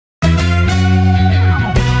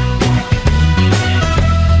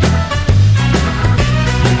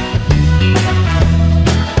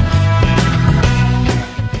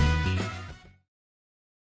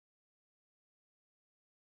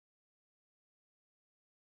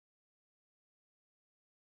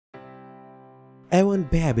Yvonne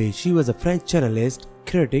Baby, she was a French journalist,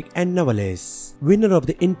 critic and novelist, winner of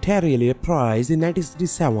the Interior Prize in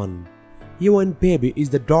 1967. Yvonne Baby is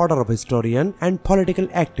the daughter of historian and political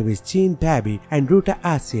activist Jean Baby and Ruta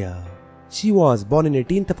Asia. She was born on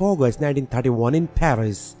 18th of August 1931 in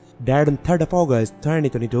Paris. Died on 3rd of August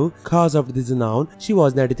 2022. Cause of this unknown. She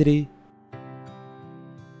was 93.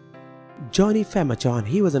 Johnny Famechon,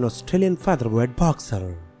 he was an Australian featherweight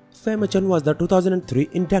boxer. Famechon was the 2003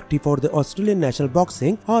 inductee for the Australian National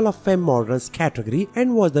Boxing Hall of Fame Moderns category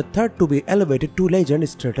and was the third to be elevated to legend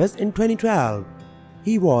status in 2012.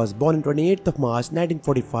 He was born on 28th of March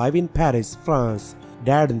 1945 in Paris, France.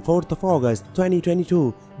 Died on 4th of August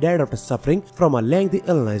 2022. Died after suffering from a lengthy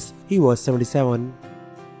illness. He was 77.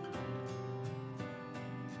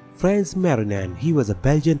 Franz Marijnen, he was a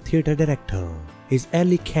Belgian theatre director. His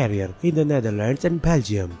early career in the Netherlands and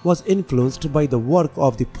Belgium was influenced by the work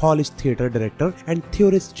of the Polish theatre director and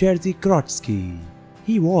theorist Jerzy Grodzki.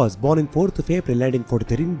 He was born on 4th of April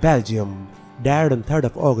 1943 in Belgium. Died on 3rd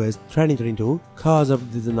of August 2022. Cause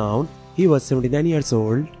of this unknown. He was 79 years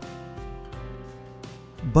old.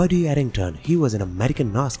 Buddy Arrington, he was an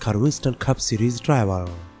American NASCAR Winston Cup Series driver.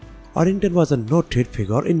 Arrington was a noted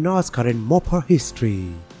figure in NASCAR and mopar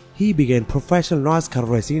history. He began professional NASCAR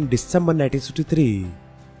racing in December 1963.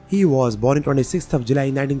 He was born on 26th of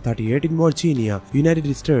July 1938 in Virginia,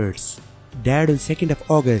 United States. Died on 2nd of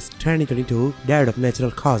August 2022. Died of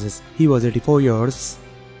natural causes. He was 84 years.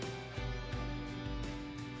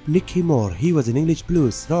 Nicky Moore, he was an English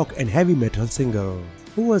blues, rock and heavy metal singer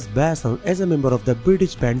who was best known as a member of the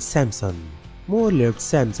British band Samson. Moore left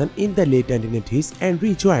Samson in the late 1980s and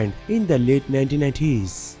rejoined in the late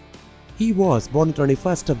 1990s. He was born on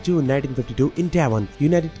 21st of June 1952 in Devon,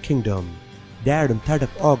 United Kingdom. Died on 3rd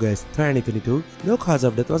of August 2022. No cause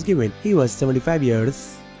of death was given. He was 75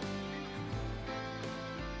 years.